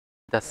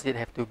Does it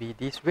have to be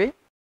this way?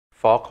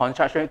 For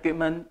construction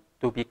equipment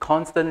to be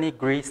constantly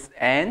greased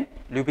and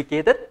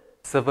lubricated,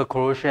 severe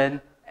corrosion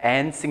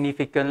and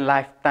significant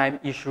lifetime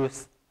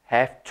issues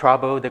have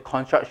troubled the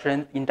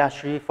construction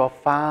industry for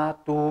far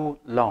too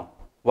long.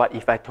 What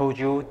if I told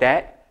you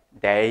that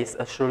there is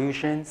a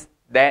solution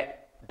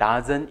that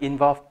doesn't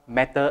involve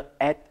metal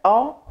at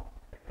all?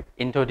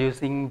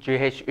 Introducing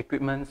GH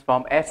Equipment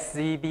from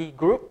SCB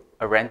Group,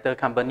 a rental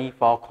company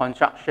for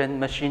construction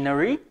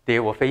machinery. They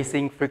were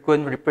facing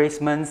frequent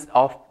replacements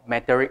of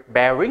metallic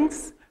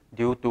bearings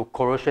due to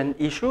corrosion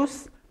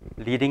issues,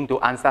 leading to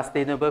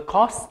unsustainable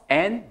costs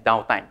and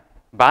downtime.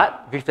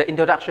 But with the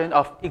introduction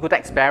of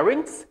igutex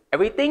bearings,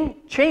 everything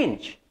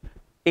changed.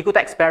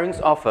 Igutex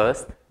bearings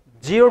offers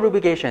zero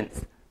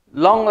lubrications,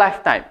 long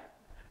lifetime,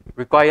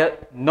 require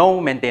no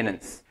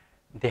maintenance.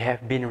 They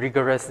have been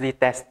rigorously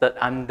tested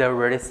under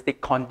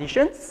realistic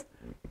conditions,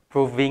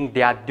 proving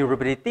their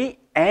durability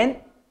and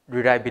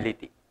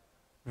reliability.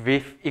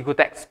 With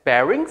igutex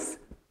bearings,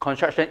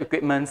 construction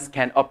equipment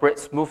can operate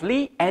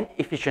smoothly and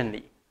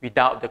efficiently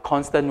without the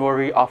constant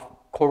worry of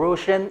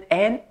corrosion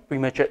and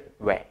premature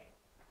wear.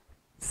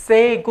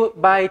 Say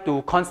goodbye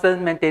to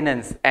constant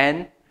maintenance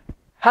and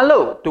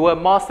hello to a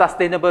more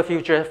sustainable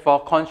future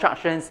for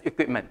construction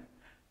equipment.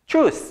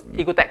 Choose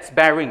igutex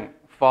bearing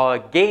for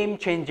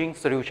game-changing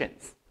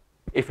solutions.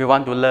 If you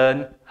want to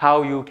learn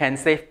how you can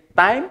save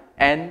time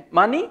and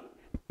money,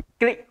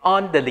 click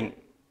on the link.